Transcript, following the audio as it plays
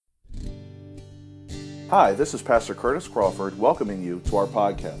Hi, this is Pastor Curtis Crawford welcoming you to our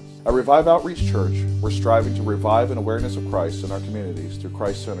podcast. At Revive Outreach Church, we're striving to revive an awareness of Christ in our communities through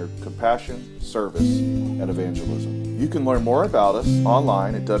Christ-centered compassion, service, and evangelism. You can learn more about us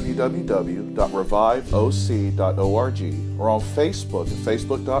online at www.reviveoc.org or on Facebook at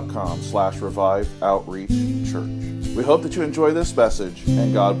facebook.com/reviveoutreachchurch. We hope that you enjoy this message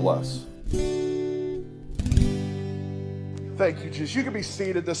and God bless. Thank you, Jesus. You can be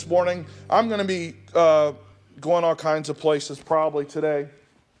seated this morning. I'm going to be going all kinds of places probably today.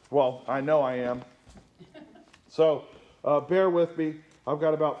 Well, I know I am. So bear with me. I've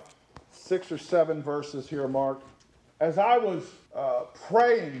got about 6 or 7 verses here marked. As I was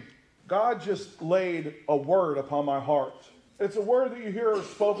praying, God just laid a word upon my heart. It's a word that you hear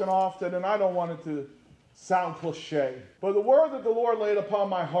spoken often, and I don't want it to sound cliche. But the word that the Lord laid upon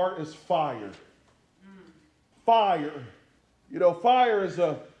my heart is fire. Fire. You know, fire is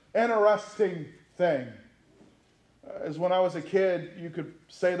an interesting thing. As when I was a kid, you could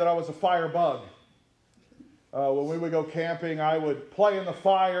say that I was a firebug. When we would go camping, I would play in the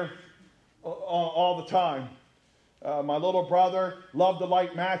fire all the time. My little brother loved to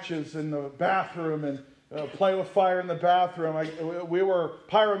light matches in the bathroom and play with fire in the bathroom. We were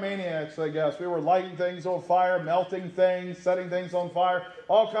pyromaniacs, I guess. We were lighting things on fire, melting things, setting things on fire,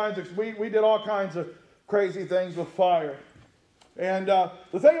 all kinds of. We did all kinds of crazy things with fire. And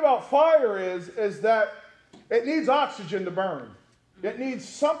the thing about fire is that it needs oxygen to burn. It needs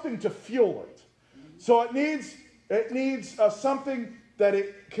something to fuel it. So it needs something that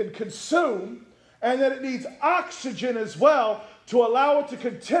it can consume, and that it needs oxygen as well to allow it to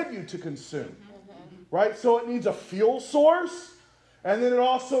continue to consume. Right? So it needs a fuel source, and then it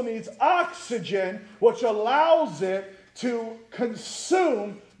also needs oxygen, which allows it to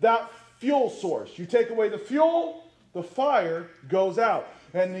consume that fuel source. You take away the fuel, the fire goes out.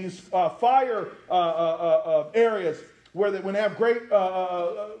 And these fire areas when they have great,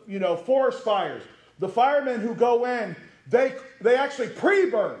 forest fires, the firemen who go in, they actually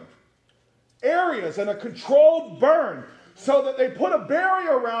pre-burn areas in a controlled burn so that they put a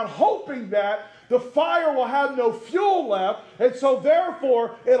barrier around, hoping that the fire will have no fuel left, and so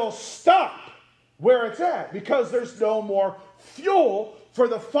therefore it'll stop where it's at because there's no more fuel for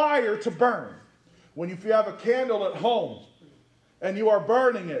the fire to burn. If you have a candle at home and you are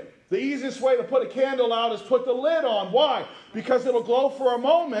burning it, the easiest way to put a candle out is put the lid on. Why? Because it'll glow for a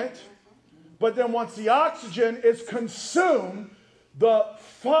moment, but then once the oxygen is consumed, the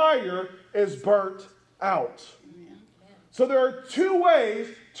fire is burnt out. So there are 2 ways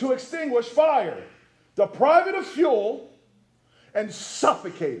to extinguish fire: deprive it of fuel and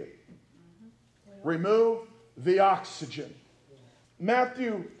suffocate it. Remove the oxygen.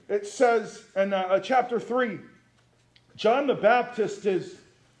 Matthew, it says in chapter 3, John the Baptist is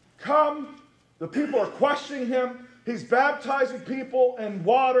come. The people are questioning him. He's baptizing people in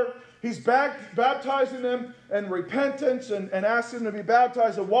water. He's baptizing them in repentance and asking them to be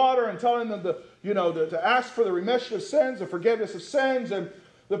baptized in water and telling them to ask for the remission of sins, the forgiveness of sins. And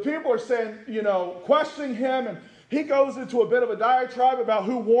the people are saying, questioning him. And he goes into a bit of a diatribe about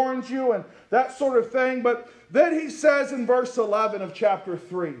who warns you and that sort of thing. But then he says in verse 11 of chapter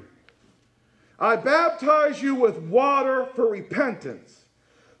 3, I baptize you with water for repentance,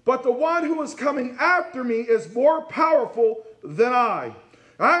 but the one who is coming after me is more powerful than I.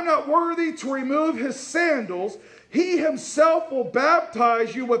 I'm not worthy to remove his sandals. He himself will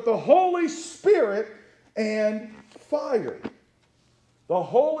baptize you with the Holy Spirit and fire. The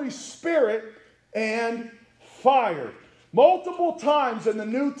Holy Spirit and fire. Multiple times in the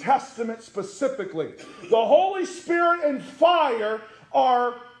New Testament specifically, the Holy Spirit and fire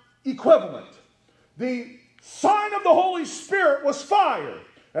are equivalent. The sign of the Holy Spirit was fire.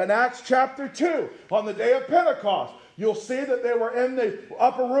 In Acts chapter 2, on the day of Pentecost, you'll see that they were in the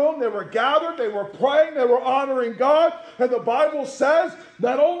upper room, they were gathered, they were praying, they were honoring God. And the Bible says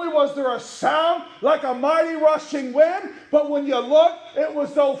not only was there a sound like a mighty rushing wind, but when you look, it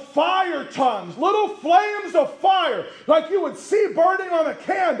was those fire tongues, little flames of fire, like you would see burning on a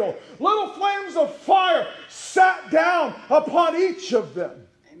candle. Little flames of fire sat down upon each of them.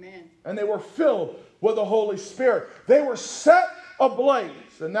 Amen. And they were filled with the Holy Spirit. They were set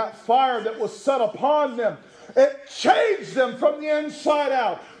ablaze, and that fire that was set upon them, it changed them from the inside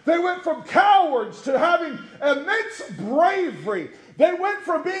out. They went from cowards to having immense bravery. They went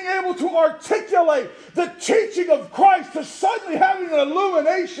from being able to articulate the teaching of Christ to suddenly having an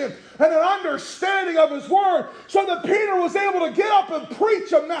illumination and an understanding of his word, so that Peter was able to get up and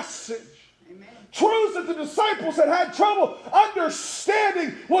preach a message. Amen. Truths that the disciples had trouble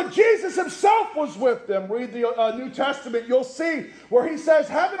understanding when Jesus himself was with them. Read the New Testament, you'll see where he says,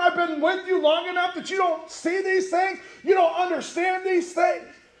 haven't I been with you long enough that you don't see these things? You don't understand these things?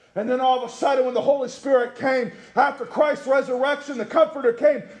 And then all of a sudden, when the Holy Spirit came, after Christ's resurrection, the Comforter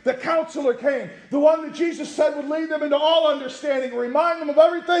came, the Counselor came, the one that Jesus said would lead them into all understanding, remind them of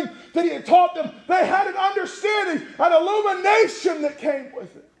everything that he had taught them. They had an understanding, an illumination that came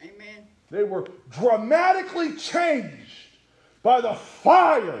with it. Amen. They were dramatically changed by the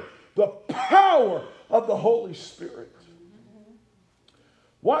fire, the power of the Holy Spirit.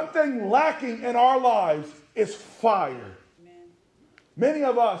 One thing lacking in our lives is fire. Many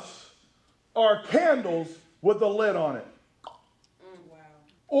of us are candles with a lid on it. Wow.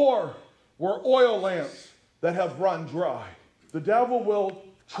 Or we're oil lamps that have run dry. The devil will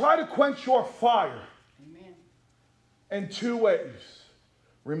try to quench your fire in two ways.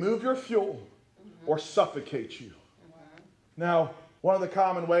 Remove your fuel or suffocate you. Now, one of the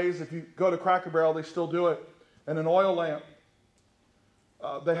common ways, if you go to Cracker Barrel, they still do it. In an oil lamp,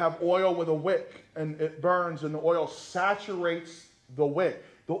 they have oil with a wick, and it burns, and the oil saturates the wick.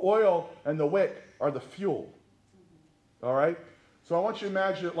 The oil and the wick are the fuel. All right? So I want you to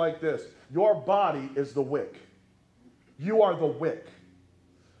imagine it like this. Your body is the wick. You are the wick.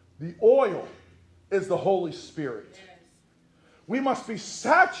 The oil is the Holy Spirit. Yes. We must be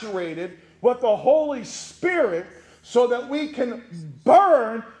saturated with the Holy Spirit so that we can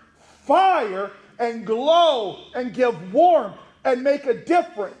burn fire and glow and give warmth and make a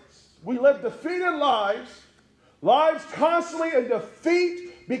difference. We live defeated lives constantly in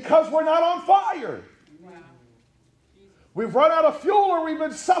defeat because we're not on fire. Wow. We've run out of fuel or we've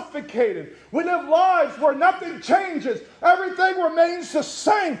been suffocated. We live lives where nothing changes. Everything remains the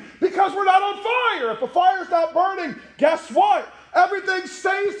same because we're not on fire. If the fire's not burning, guess what? Everything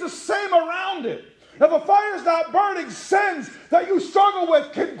stays the same around it. If a fire's not burning, sins that you struggle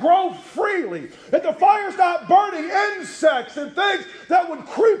with can grow freely. If the fire's not burning, insects and things that would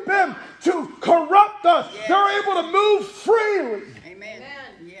creep in to corrupt us, yes, they're able to move freely. Amen.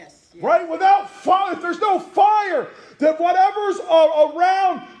 Yes. Right? Without fire, if there's no fire, then whatever's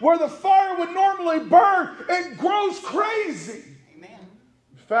around where the fire would normally burn, it grows crazy. Amen.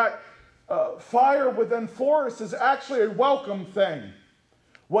 In fact, fire within forests is actually a welcome thing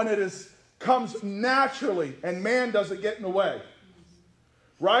when it comes naturally and man doesn't get in the way.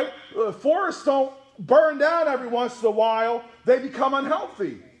 Right? Forests don't burn down every once in a while. They become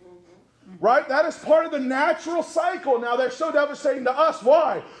unhealthy. Right? That is part of the natural cycle. Now, they're so devastating to us.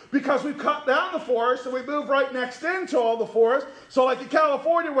 Why? Because we've cut down the forest and we move right next into all the forest. So like in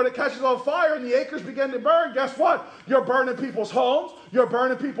California, when it catches on fire and the acres begin to burn, guess what? You're burning people's homes. You're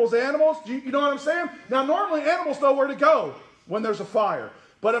burning people's animals. You know what I'm saying? Now, normally animals know where to go when there's a fire.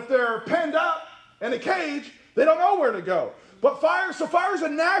 But if they're penned up in a cage, they don't know where to go. But fire is a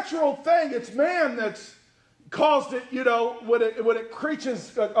natural thing. It's man that's caused it, when it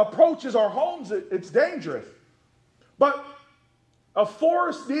approaches our homes, it's dangerous. But a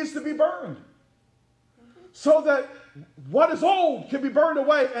forest needs to be burned so that what is old can be burned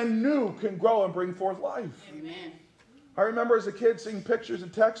away and new can grow and bring forth life. Amen. I remember as a kid seeing pictures in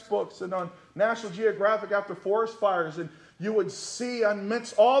textbooks and on National Geographic after forest fires, and you would see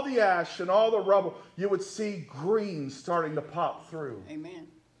amidst all the ash and all the rubble, you would see green starting to pop through. Amen.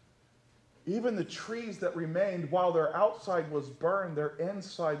 Even the trees that remained while their outside was burned, their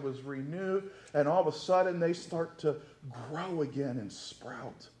inside was renewed, and all of a sudden they start to grow again and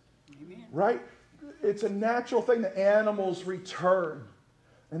sprout. Amen. Right? It's a natural thing. The animals return,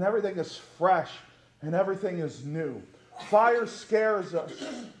 and everything is fresh, and everything is new. Fire scares us,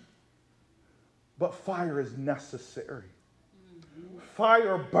 but fire is necessary.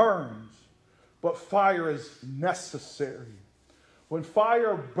 Fire burns, but fire is necessary. When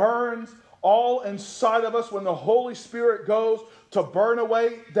fire burns all inside of us, when the Holy Spirit goes to burn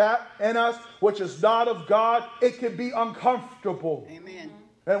away that in us which is not of God, it can be uncomfortable. Amen.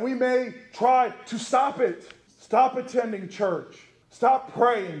 And we may try to stop it. Stop attending church. Stop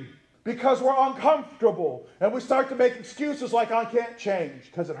praying because we're uncomfortable. And we start to make excuses like I can't change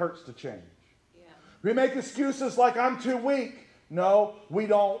because it hurts to change. Yeah. We make excuses like I'm too weak. No, we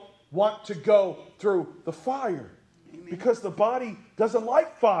don't want to go through the fire. Amen. Because the body doesn't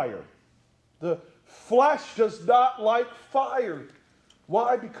like fire. The flesh does not like fire.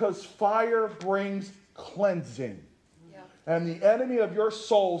 Why? Because fire brings cleansing. Yeah. And the enemy of your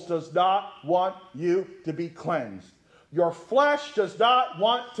souls does not want you to be cleansed. Your flesh does not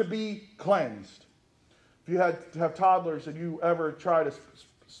want to be cleansed. If you had to have toddlers and you ever try to,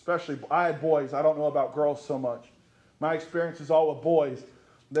 especially I had boys, I don't know about girls so much. My experience is all with boys.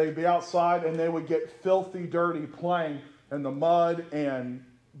 They'd be outside and they would get filthy dirty playing in the mud and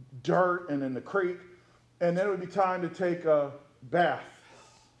dirt and in the creek. And then it would be time to take a bath.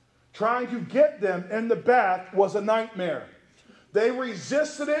 Trying to get them in the bath was a nightmare. They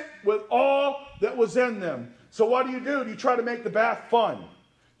resisted it with all that was in them. So what do? You try to make the bath fun.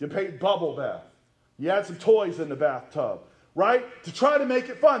 You paint bubble bath. You add some toys in the bathtub, right? To try to make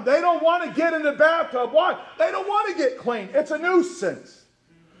it fun. They don't want to get in the bathtub. Why? They don't want to get clean. It's a nuisance.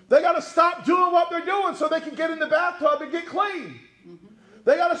 They got to stop doing what they're doing so they can get in the bathtub and get clean.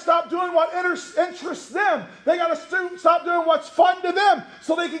 They got to stop doing what interests them. They got to stop doing what's fun to them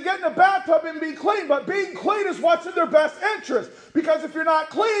so they can get in the bathtub and be clean. But being clean is what's in their best interest. Because if you're not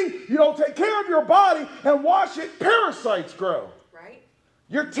clean, you don't take care of your body and wash it, parasites grow. Right.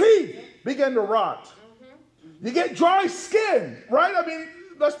 Your teeth begin to rot. You get dry skin, right? I mean,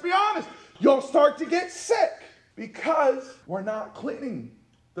 let's be honest. You'll start to get sick because we're not cleaning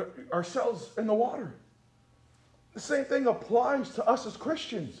ourselves in the water. The same thing applies to us as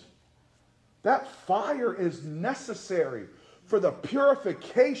Christians. That fire is necessary for the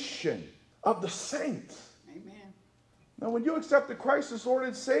purification of the saints. Amen. Now, when you accepted Christ as Lord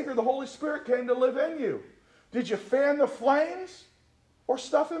and Savior, the Holy Spirit came to live in you. Did you fan the flames or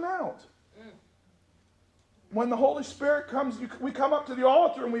stuff him out? When the Holy Spirit comes, we come up to the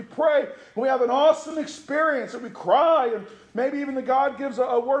altar and we pray. And we have an awesome experience and we cry. And maybe even the God gives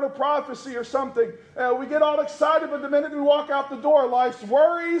a word of prophecy or something. We get all excited, but the minute we walk out the door, life's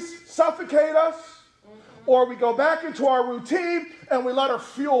worries suffocate us. Or we go back into our routine and we let our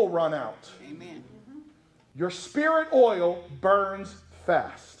fuel run out. Amen. Your spirit oil burns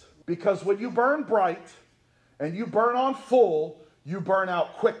fast. Because when you burn bright and you burn on full, you burn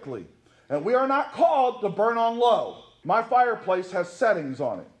out quickly. And we are not called to burn on low. My fireplace has settings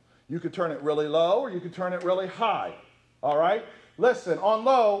on it. You could turn it really low or you could turn it really high. All right? Listen, on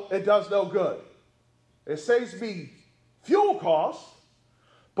low, it does no good. It saves me fuel costs,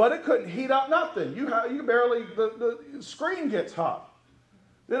 but it couldn't heat up nothing. You barely, the screen gets hot.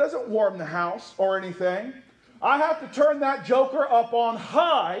 It doesn't warm the house or anything. I have to turn that joker up on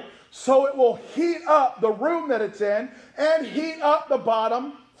high so it will heat up the room that it's in and heat up the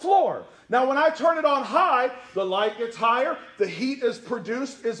bottom floor. Now, when I turn it on high, the light gets higher, the heat is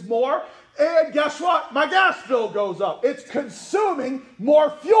produced is more, and guess what? My gas bill goes up. It's consuming more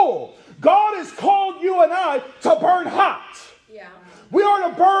fuel. God has called you and I to burn hot. Yeah. We are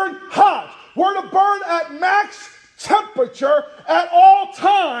to burn hot. We're to burn at max temperature at all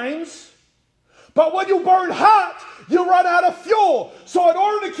times. But when you burn hot, you run out of fuel. So in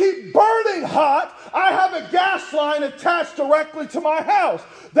order to keep burning hot, I have a gas line attached directly to my house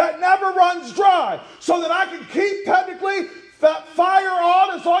that never runs dry so that I can keep technically that fire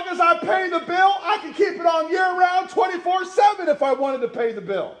on as long as I pay the bill. I can keep it on year-round 24/7 if I wanted to pay the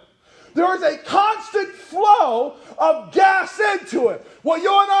bill. There is a constant flow of gas into it. Well,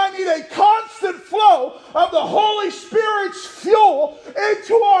 you and I need a constant flow of the Holy Spirit's fuel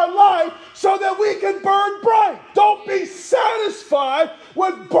into our life so that we can burn bright. Don't be satisfied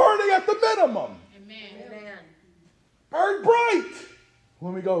with burning at the minimum. Amen. Burn bright.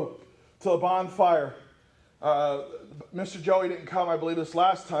 When we go to the bonfire, Mr. Joey didn't come, I believe, this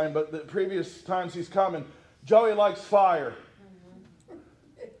last time, but the previous times he's coming, Joey likes fire.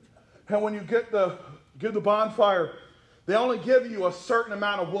 And when you give the bonfire, they only give you a certain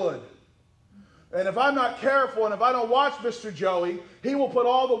amount of wood. And if I'm not careful and if I don't watch Mr. Joey, he will put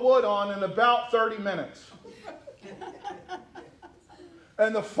all the wood on in about 30 minutes.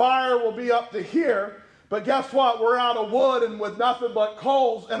 And the fire will be up to here. But guess what? We're out of wood and with nothing but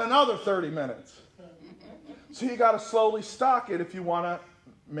coals in another 30 minutes. So you got to slowly stock it if you want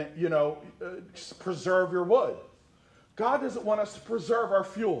to, preserve your wood. God doesn't want us to preserve our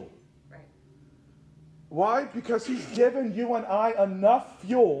fuel. Why? Because he's given you and I enough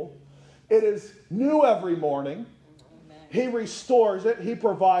fuel. It is new every morning. He restores it. He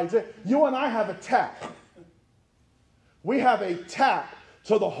provides it. You and I have a tap. We have a tap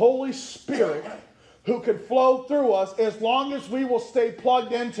to the Holy Spirit who can flow through us as long as we will stay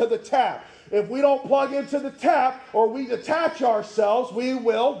plugged into the tap. If we don't plug into the tap or we detach ourselves, we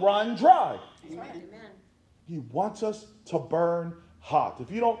will run dry. Amen. He wants us to burn hot. If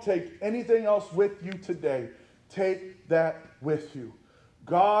you don't take anything else with you today, take that with you.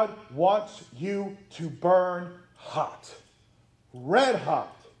 God wants you to burn hot. Red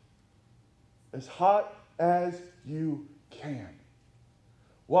hot. As hot as you can.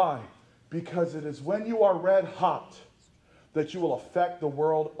 Why? Because it is when you are red hot that you will affect the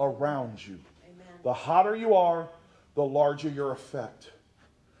world around you. Amen. The hotter you are, the larger your effect.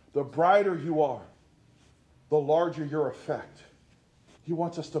 The brighter you are, the larger your effect. He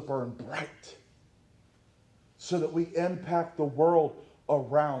wants us to burn bright so that we impact the world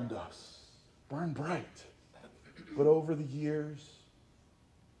around us. Burn bright. But over the years,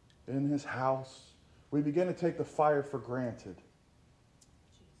 in his house, we begin to take the fire for granted.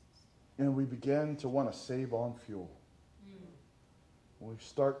 And we begin to want to save on fuel. We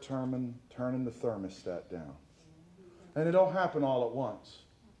start turning the thermostat down. And it don't happen all at once.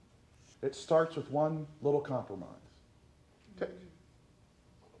 It starts with one little compromise. Tick,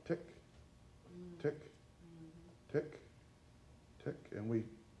 tick, tick, tick, tick. And we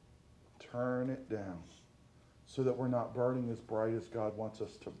turn it down so that we're not burning as bright as God wants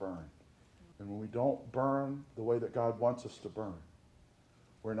us to burn. And when we don't burn the way that God wants us to burn,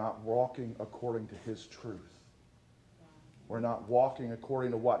 we're not walking according to his truth. We're not walking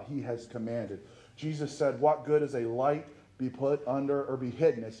according to what he has commanded. Jesus said, what good is a light be put under or be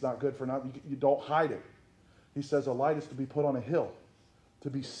hidden? It's not good for nothing. You don't hide it. He says a light is to be put on a hill, to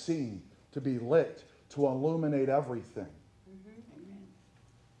be seen, to be lit, to illuminate everything. Mm-hmm.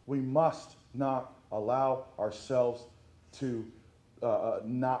 We must not allow ourselves to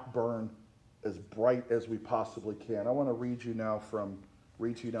not burn as bright as we possibly can. I want to read to you now from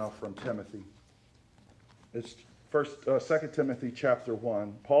Timothy. It's 2 Timothy chapter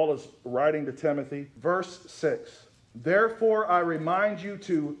 1. Paul is writing to Timothy. Verse 6. Therefore I remind you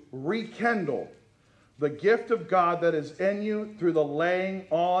to rekindle the gift of God that is in you through the laying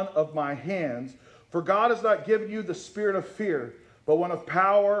on of my hands. For God has not given you the spirit of fear, but one of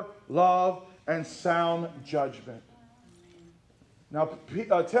power, love, and sound judgment. Now,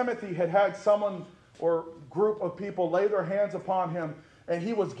 Timothy had someone or group of people lay their hands upon him, and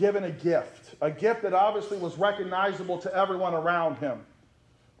he was given a gift that obviously was recognizable to everyone around him,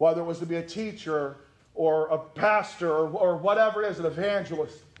 whether it was to be a teacher or a pastor or whatever it is, an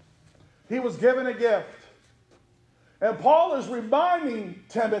evangelist. He was given a gift. And Paul is reminding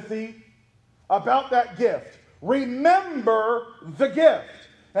Timothy about that gift. Remember the gift.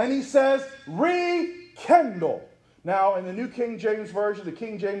 And he says, rekindle. Now, in the New King James Version, the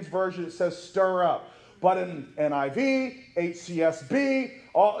King James Version, it says stir up. But in NIV, HCSB,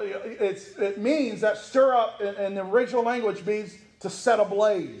 it means that stir up in the original language means to set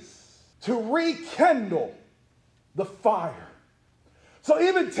ablaze, to rekindle the fire. So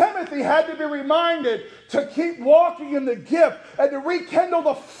even Timothy had to be reminded to keep walking in the gift and to rekindle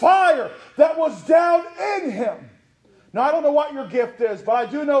the fire that was down in him. Now, I don't know what your gift is, but I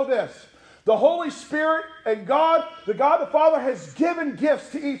do know this. The Holy Spirit and God, the Father, has given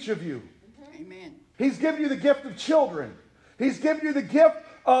gifts to each of you. Amen. He's given you the gift of children. He's given you the gift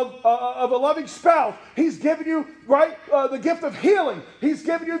of a loving spouse. He's given you, the gift of healing. He's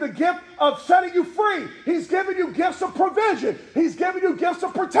given you the gift of setting you free. He's given you gifts of provision. He's given you gifts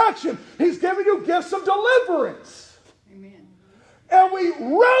of protection. He's given you gifts of deliverance. Amen. And we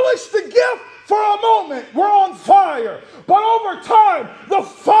relish the gift for a moment. We're on fire. But over time, the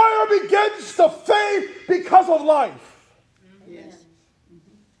fire begins to fade because of life. Yes.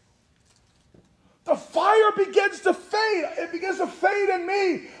 The fire begins to fade. It begins to fade in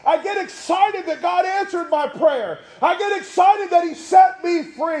me. I get excited that God answered my prayer. I get excited that he set me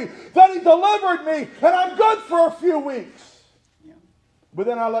free, that he delivered me, and I'm good for a few weeks. Yeah. But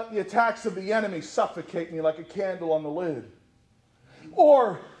then I let the attacks of the enemy suffocate me like a candle on the lid.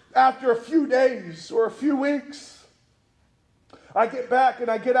 Or after a few days or a few weeks, I get back and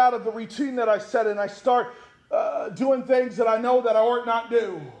I get out of the routine that I set and I start doing things that I know that I ought not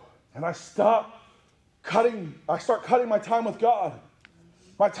do. And I start cutting my time with God,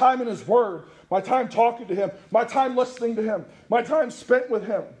 my time in his word, my time talking to him, my time listening to him, my time spent with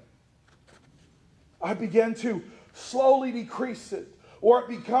him. I begin to slowly decrease it, or it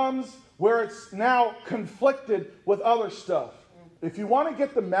becomes where it's now conflicted with other stuff. If you want to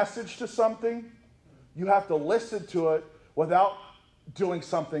get the message to something, you have to listen to it without doing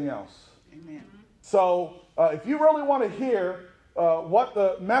something else. Amen. So if you really want to hear what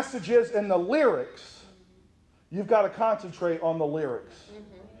the message is in the lyrics, you've got to concentrate on the lyrics.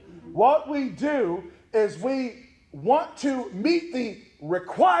 Mm-hmm. What we do is we want to meet the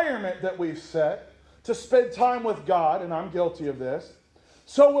requirement that we've set to spend time with God, and I'm guilty of this.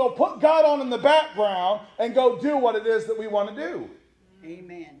 So we'll put God on in the background and go do what it is that we want to do.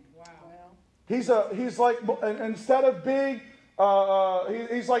 Amen. Wow. He's like, instead of being,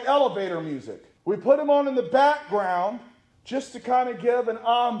 he's like elevator music. We put him on in the background just to kind of give an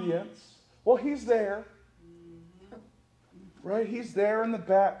ambience. Well, he's there. Right? He's there in the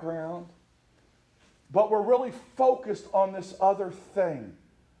background. But we're really focused on this other thing,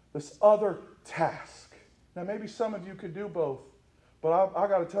 this other task. Now, maybe some of you could do both. But I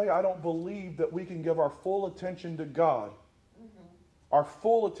got to tell you, I don't believe that we can give our full attention to God our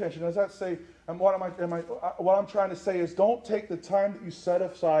full attention. Does that say, and what I'm trying to say is don't take the time that you set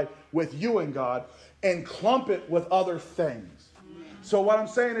aside with you and God and clump it with other things. So what I'm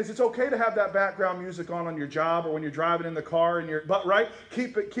saying is it's okay to have that background music on your job or when you're driving in the car but right,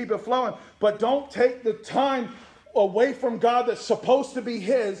 keep it flowing. But don't take the time away from God that's supposed to be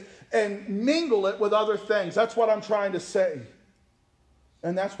His and mingle it with other things. That's what I'm trying to say.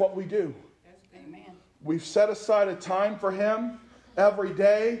 And that's what we do. Amen. We've set aside a time for Him every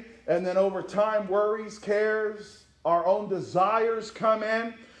day, and then over time, worries, cares, our own desires come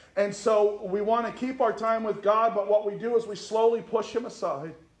in. And so we want to keep our time with God, but what we do is we slowly push Him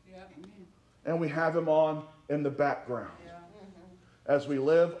aside. Yep. And we have Him on in the background as we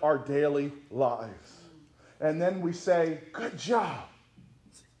live our daily lives. And then we say, good job.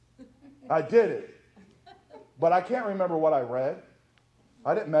 I did it. But I can't remember what I read.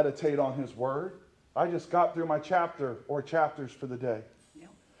 I didn't meditate on His Word. I just got through my chapter or chapters for the day. Yep.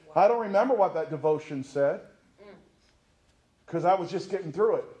 I don't remember what that devotion said because I was just getting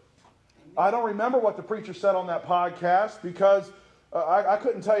through it. I don't remember what the preacher said on that podcast because I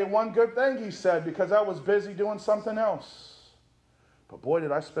couldn't tell you one good thing he said because I was busy doing something else. But boy,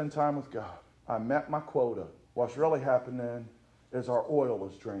 did I spend time with God. I met my quota. What's really happening is our oil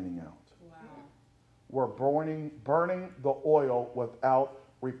is draining out. Wow. We're burning the oil without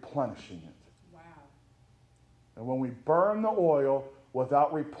replenishing it. Wow. And when we burn the oil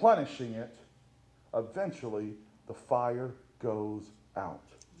without replenishing it, eventually the fire goes out.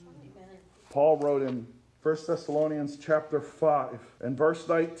 Amen. Paul wrote in 1 Thessalonians chapter 5 and verse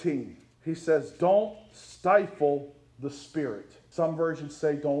 19, he says, don't stifle the Spirit. Some versions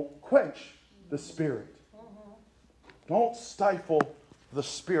say don't quench the Spirit. Don't stifle the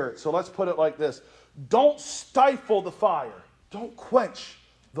Spirit. So let's put it like this. Don't stifle the fire. Don't quench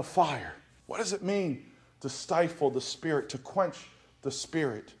the fire. What does it mean to stifle the Spirit, to quench the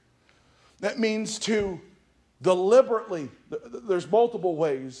Spirit? That means to deliberately, there's multiple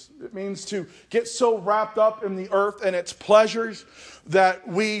ways. It means to get so wrapped up in the earth and its pleasures that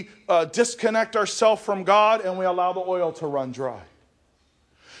we disconnect ourselves from God and we allow the oil to run dry.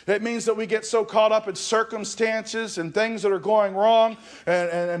 It means that we get so caught up in circumstances and things that are going wrong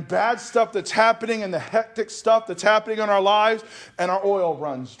and bad stuff that's happening and the hectic stuff that's happening in our lives, and our oil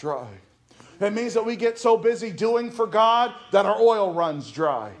runs dry. It means that we get so busy doing for God that our oil runs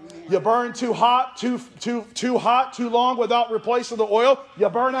dry. You burn too hot, too long without replacing the oil, you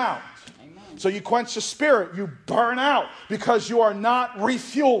burn out. Amen. So you quench the Spirit, you burn out because you are not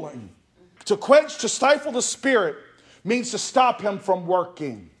refueling. To quench, to stifle the Spirit means to stop Him from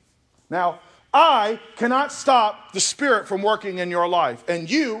working. Now, I cannot stop the Spirit from working in your life, and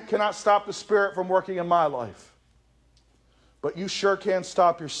you cannot stop the Spirit from working in my life. But you sure can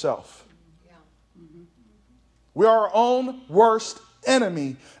stop yourself. Yeah. We are our own worst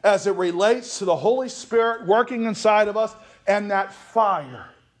enemy as it relates to the Holy Spirit working inside of us and that fire.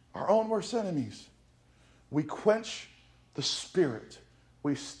 Our own worst enemies. We quench the Spirit.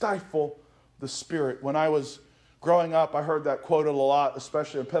 We stifle the Spirit. When I was growing up, I heard that quoted a lot,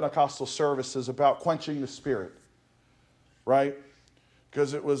 especially in Pentecostal services, about quenching the Spirit. Right?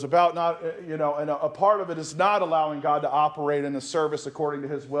 Because it was about not, and a part of it is not allowing God to operate in the service according to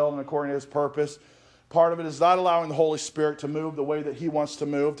His will and according to His purpose. Part of it is not allowing the Holy Spirit to move the way that He wants to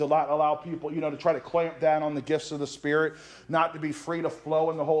move, to not allow people, to try to clamp down on the gifts of the Spirit, not to be free to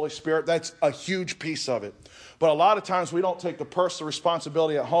flow in the Holy Spirit. That's a huge piece of it. But a lot of times we don't take the personal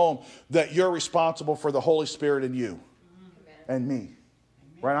responsibility at home that you're responsible for the Holy Spirit in you and me.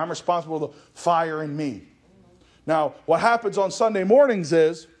 Right? I'm responsible for the fire in me. Now, what happens on Sunday mornings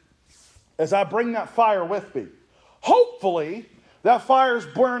is I bring that fire with me. Hopefully, that fire is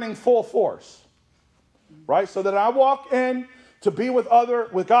burning full force. Right? So that I walk in to be with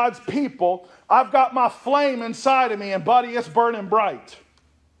God's people, I've got my flame inside of me, and buddy, it's burning bright.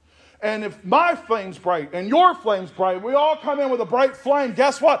 And if my flame's bright and your flame's bright, we all come in with a bright flame,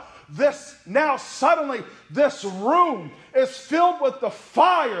 guess what? Suddenly, this room is filled with the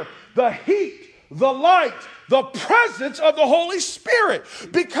fire, the heat, the light, the presence of the Holy Spirit,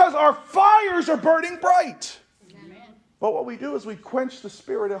 because our fires are burning bright. Amen. But what we do is we quench the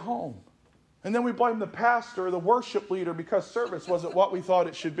Spirit at home. And then we blame the pastor or the worship leader because service wasn't what we thought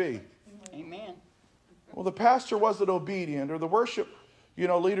it should be. Amen. Well, the pastor wasn't obedient, or the worship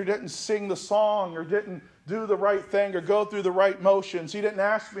leader didn't sing the song, or didn't do the right thing, or go through the right motions. He didn't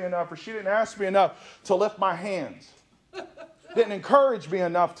ask me enough, or she didn't ask me enough to lift my hands. Didn't encourage me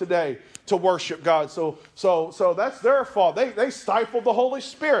enough today to worship God. So that's their fault. They stifled the Holy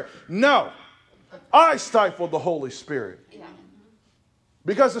Spirit. No, I stifled the Holy Spirit. Yeah.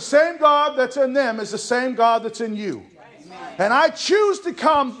 Because the same God that's in them is the same God that's in you. Amen. And I choose to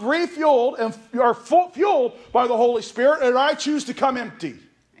come refueled and or fueled by the Holy Spirit, and I choose to come empty.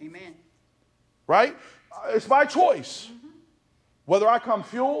 Amen. Right? It's my choice. Whether I come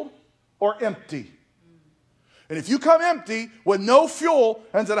fueled or empty. And if you come empty with no fuel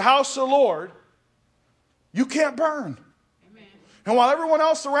into the house of the Lord, you can't burn. Amen. And while everyone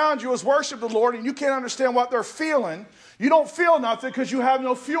else around you is worshiping the Lord and you can't understand what they're feeling, you don't feel nothing because you have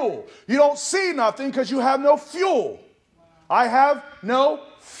no fuel. You don't see nothing because you have no fuel. Wow. I have no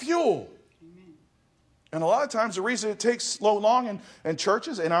fuel. Amen. And a lot of times the reason it takes so long in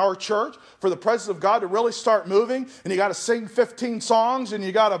churches, in our church, for the presence of God to really start moving, and you got to sing 15 songs, and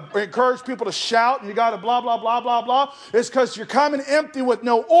you got to encourage people to shout, and you got to blah, blah, blah, blah, blah, is because you're coming empty with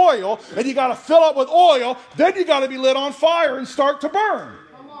no oil, and you got to fill up with oil, then you got to be lit on fire and start to burn.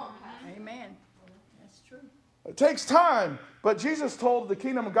 Come on. Amen. That's true. It takes time, but Jesus told the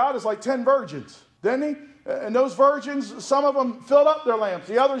kingdom of God is like 10 virgins, didn't he? And those virgins, some of them filled up their lamps.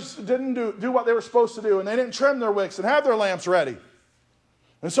 The others didn't do what they were supposed to do, and they didn't trim their wicks and have their lamps ready.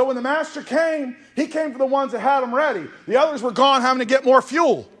 And so when the master came, he came for the ones that had them ready. The others were gone having to get more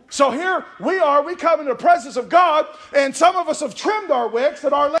fuel. So here we are, we come into the presence of God, and some of us have trimmed our wicks,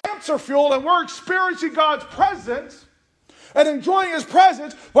 and our lamps are fueled, and we're experiencing God's presence and enjoying his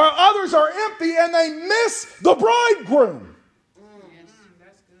presence, while others are empty and they miss the bridegroom. Yes,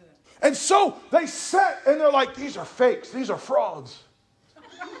 that's good. And so they sit and they're like, these are fakes, these are frauds.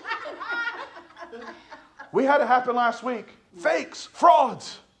 We had it happen last week. Fakes,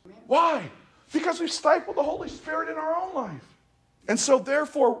 frauds. Why? Because we've stifled the Holy Spirit in our own life. And so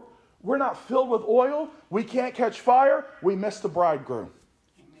therefore, we're not filled with oil. We can't catch fire. We miss the bridegroom.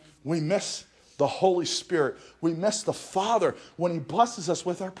 We miss the Holy Spirit. We miss the Father when he blesses us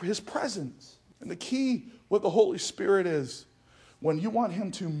with his presence. And the key with the Holy Spirit is when you want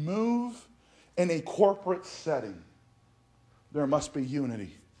him to move in a corporate setting, there must be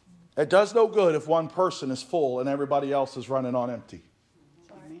unity. It does no good if one person is full and everybody else is running on empty.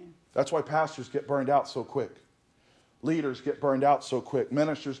 Amen. That's why pastors get burned out so quick. Leaders get burned out so quick.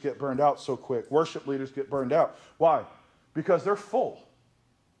 Ministers get burned out so quick. Worship leaders get burned out. Why? Because they're full.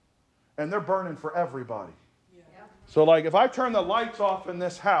 And they're burning for everybody. Yeah. So like if I turn the lights off in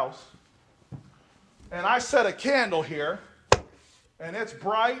this house and I set a candle here and it's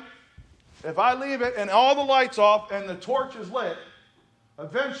bright, if I leave it and all the lights off and the torch is lit,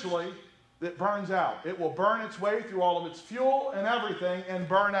 eventually, it burns out. It will burn its way through all of its fuel and everything and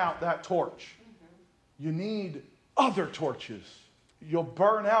burn out that torch. Mm-hmm. You need other torches. You'll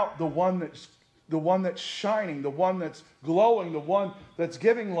burn out the one that's shining, the one that's glowing, the one that's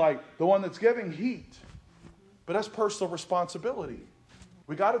giving light, the one that's giving heat. But that's personal responsibility.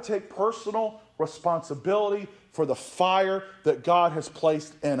 We got to take personal responsibility for the fire that God has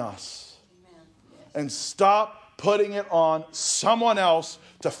placed in us. Amen. Yes. And stop putting it on someone else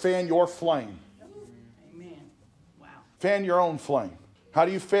to fan your flame. Amen. Wow. Fan your own flame. How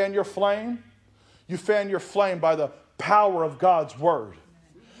do you fan your flame? You fan your flame by the power of God's word.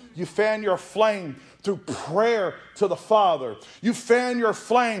 You fan your flame through prayer to the Father. You fan your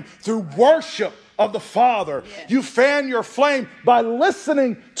flame through worship of the Father. Yes. You fan your flame by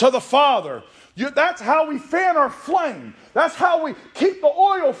listening to the Father. That's how we fan our flame. That's how we keep the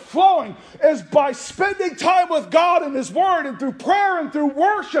oil flowing, is by spending time with God and his word and through prayer and through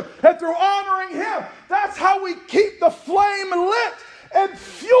worship and through honoring him. That's how we keep the flame lit and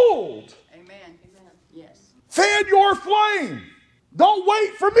fueled. Amen. Amen. Yes. Fan your flame. Don't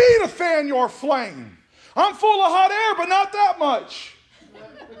wait for me to fan your flame. I'm full of hot air, but not that much.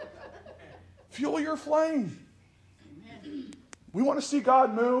 Fuel your flame. Amen. We want to see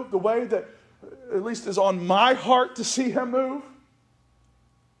God move the way that at least is on my heart to see him move.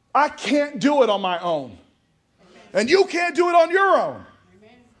 I can't do it on my own. Amen. And you can't do it on your own.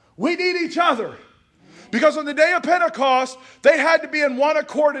 Amen. We need each other. Amen. Because on the day of Pentecost, they had to be in one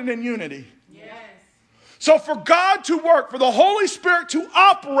accord and in unity. Yes. So for God to work, for the Holy Spirit to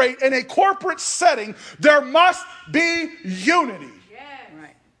operate in a corporate setting, there must be unity. Yes.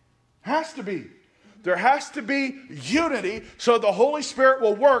 Right. Has to be. There has to be unity so the Holy Spirit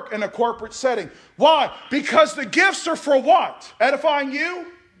will work in a corporate setting. Why? Because the gifts are for what? Edifying you?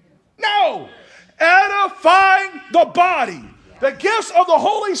 No. Edifying the body. The gifts of the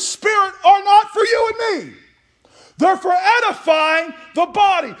Holy Spirit are not for you and me. They're for edifying the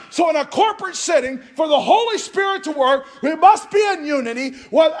body. So in a corporate setting, for the Holy Spirit to work, we must be in unity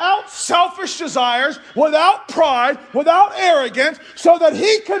without selfish desires, without pride, without arrogance, so that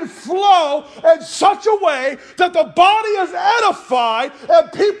he can flow in such a way that the body is edified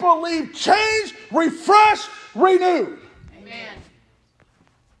and people leave changed, refreshed, renewed. Amen.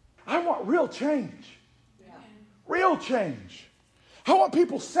 I want real change. Yeah. Real change. I want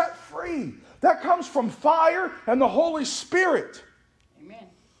people set free. That comes from fire and the Holy Spirit. Amen.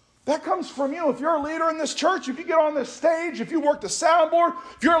 That comes from you. If you're a leader in this church, if you get on this stage, if you work the soundboard,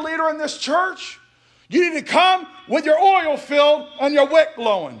 if you're a leader in this church, you need to come with your oil filled and your wick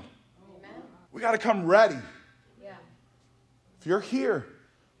glowing. Amen. We got to come ready. Yeah. If you're here,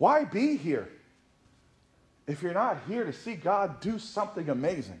 why be here? If you're not here to see God do something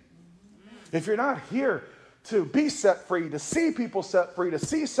amazing. If you're not here to be set free, to see people set free, to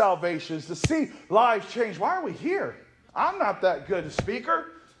see salvations, to see lives change, why are we here? I'm not that good a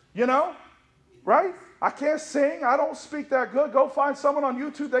speaker, you know, right? I can't sing. I don't speak that good. Go find someone on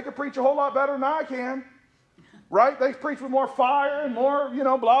YouTube. They can preach a whole lot better than I can, right? They preach with more fire and more, you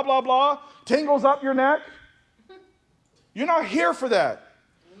know, blah, blah, blah. Tingles up your neck. You're not here for that.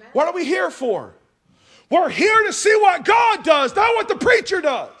 Amen. What are we here for? We're here to see what God does, not what the preacher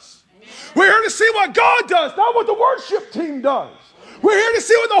does. Amen. We're here to see what God does, not what the worship team does. We're here to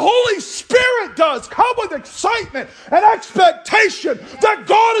see what the Holy Spirit does. Come with excitement and expectation that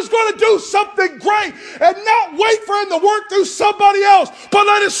God is going to do something great and not wait for him to work through somebody else, but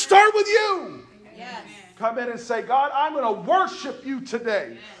let it start with you. Yes. Come in and say, God, I'm going to worship you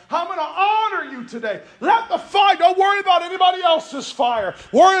today. I'm going to honor you today. Let the fire, don't worry about anybody else's fire.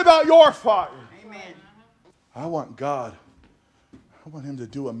 Worry about your fire. Amen. I want God, I want him to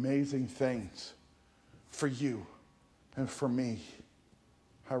do amazing things for you and for me.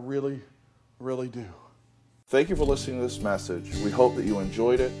 I really, really do. Thank you for listening to this message. We hope that you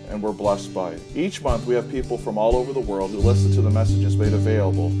enjoyed it and were blessed by it. Each month we have people from all over the world who listen to the messages made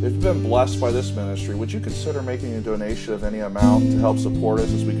available. If you've been blessed by this ministry, would you consider making a donation of any amount to help support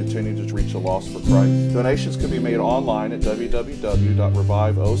us as we continue to reach the lost for Christ? Donations can be made online at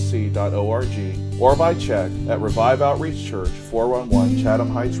www.reviveoc.org or by check at Revive Outreach Church, 411 Chatham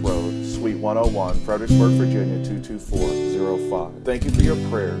Heights Road, Suite 101, Fredericksburg, Virginia 22405. Thank you for your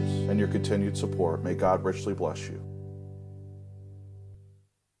prayers and your continued support. May God richly bless you.